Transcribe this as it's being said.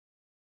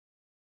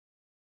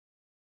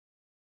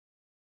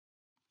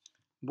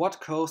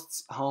What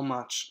costs how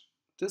much?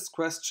 This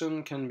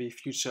question can be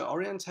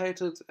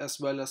future-orientated as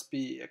well as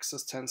be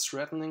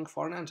existence-threatening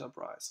for an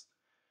enterprise.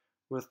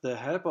 With the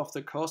help of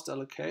the cost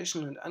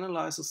allocation and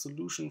analysis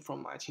solution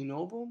from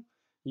it-novum,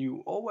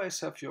 you always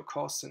have your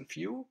costs in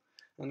view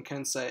and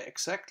can say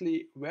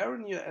exactly where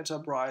in your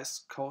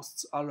enterprise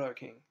costs are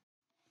lurking.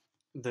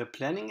 The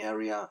planning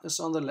area is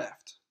on the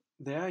left.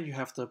 There you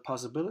have the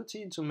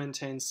possibility to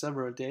maintain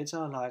several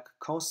data like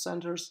cost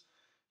centers,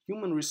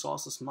 human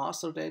resources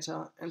master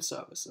data, and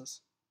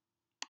services.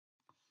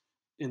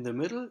 In the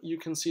middle you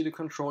can see the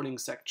controlling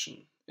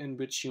section, in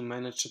which you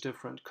manage the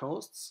different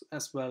costs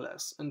as well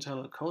as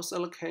internal cost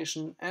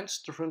allocation and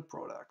different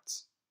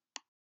products.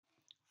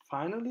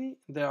 Finally,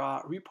 there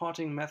are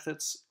reporting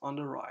methods on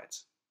the right.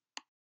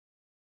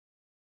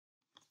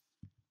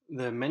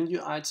 The menu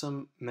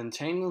item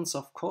Maintenance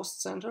of Cost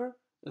Center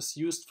is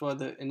used for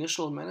the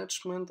initial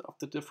management of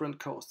the different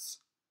costs.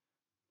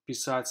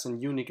 Besides a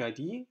unique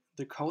ID,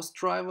 the cost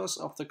drivers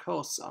of the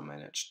costs are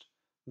managed,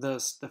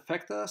 thus the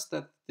factors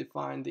that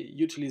define the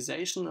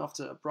utilization of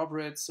the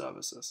appropriate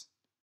services.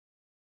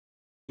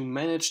 To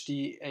manage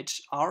the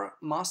HR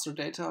master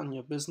data on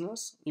your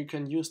business, you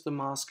can use the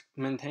mask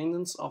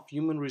Maintenance of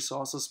Human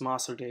Resources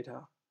Master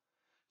Data.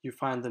 You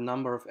find the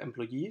number of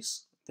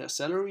employees, their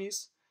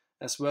salaries,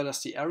 as well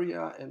as the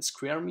area in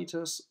square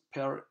meters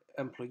per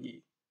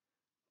employee.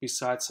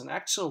 Besides an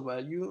actual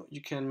value,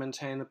 you can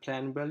maintain a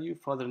plan value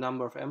for the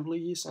number of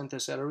employees and their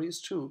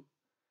salaries too.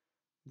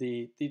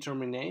 The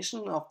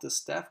determination of the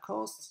staff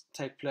costs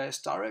take place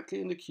directly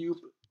in the cube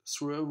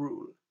through a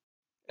rule.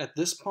 At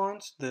this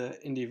point,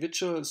 the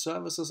individual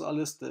services are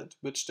listed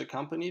which the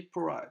company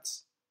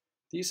provides.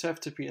 These have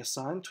to be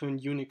assigned to a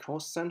unique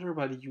cost center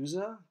by the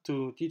user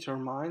to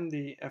determine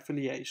the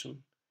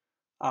affiliation.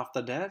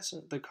 After that,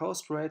 the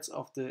cost rates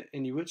of the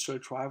individual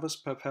drivers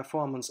per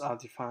performance are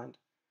defined.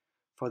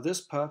 For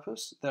this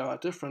purpose, there are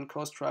different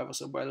cost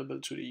drivers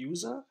available to the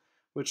user,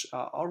 which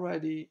are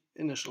already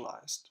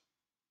initialized.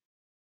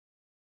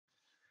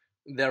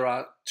 There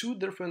are two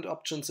different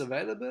options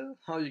available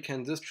how you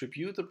can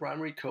distribute the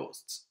primary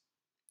costs.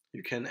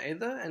 You can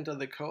either enter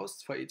the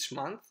costs for each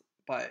month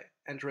by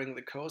entering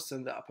the costs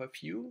in the upper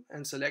view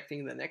and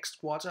selecting the next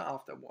quarter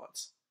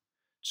afterwards.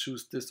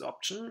 Choose this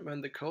option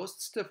when the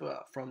costs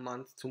differ from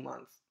month to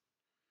month.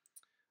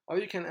 Or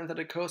you can enter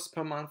the costs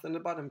per month in the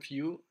bottom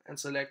view and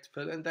select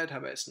Fill in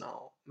Database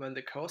Now when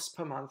the costs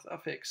per month are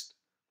fixed.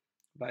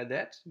 By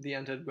that, the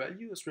entered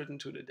value is written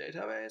to the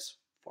database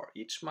for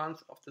each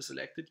month of the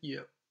selected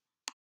year.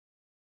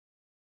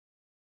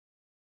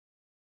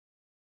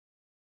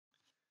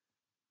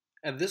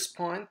 At this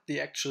point, the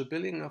actual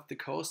billing of the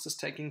cost is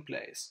taking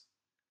place.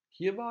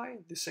 Hereby,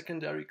 the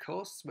secondary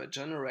costs were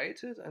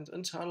generated and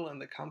internal in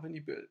the company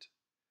billed.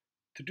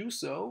 To do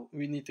so,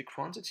 we need the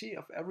quantity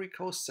of every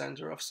cost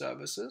center of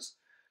services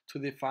to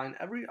define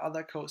every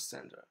other cost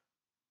center.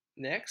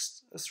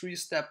 Next, a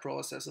three-step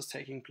process is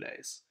taking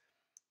place,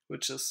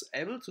 which is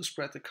able to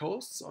spread the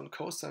costs on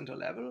cost center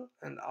level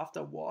and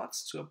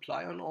afterwards to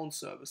apply on own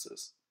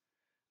services.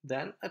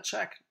 Then a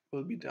check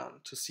will be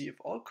done to see if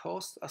all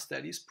costs are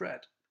steady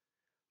spread.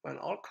 When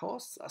all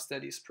costs are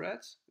steady spread,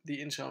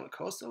 the internal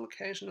cost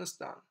allocation is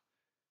done.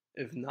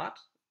 If not,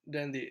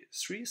 then the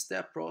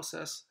three-step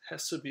process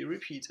has to be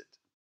repeated.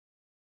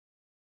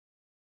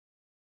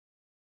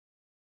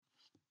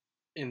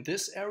 In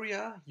this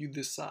area, you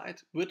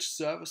decide which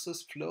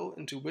services flow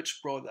into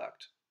which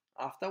product.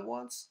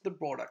 Afterwards, the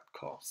product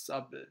costs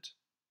are billed.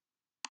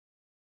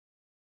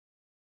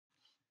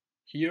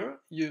 Here,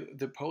 you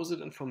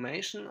deposit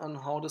information on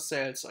how the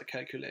sales are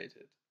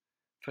calculated.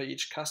 For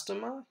each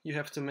customer, you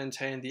have to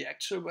maintain the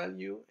actual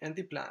value and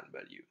the planned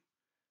value.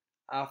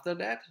 After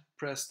that,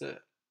 press the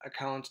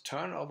Account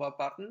Turnover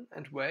button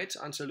and wait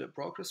until the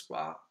progress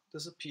bar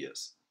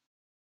disappears.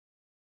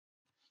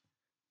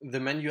 The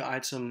menu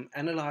item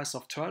Analyze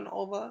of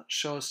Turnover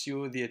shows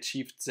you the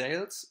achieved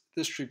sales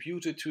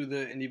distributed to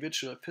the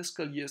individual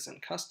fiscal years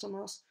and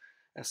customers,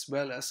 as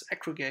well as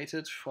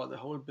aggregated for the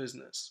whole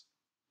business.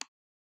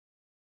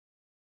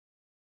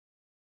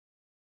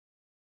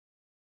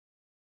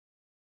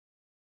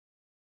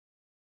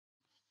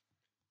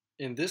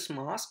 In this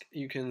mask,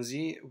 you can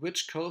see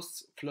which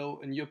costs flow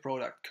in your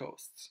product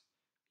costs.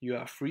 You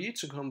are free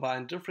to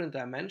combine different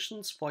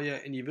dimensions for your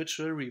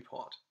individual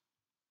report.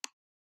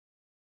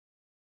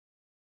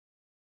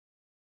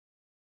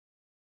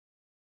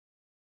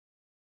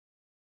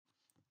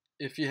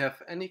 If you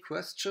have any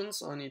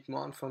questions or need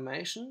more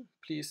information,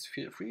 please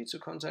feel free to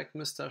contact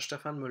Mr.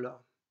 Stefan Müller.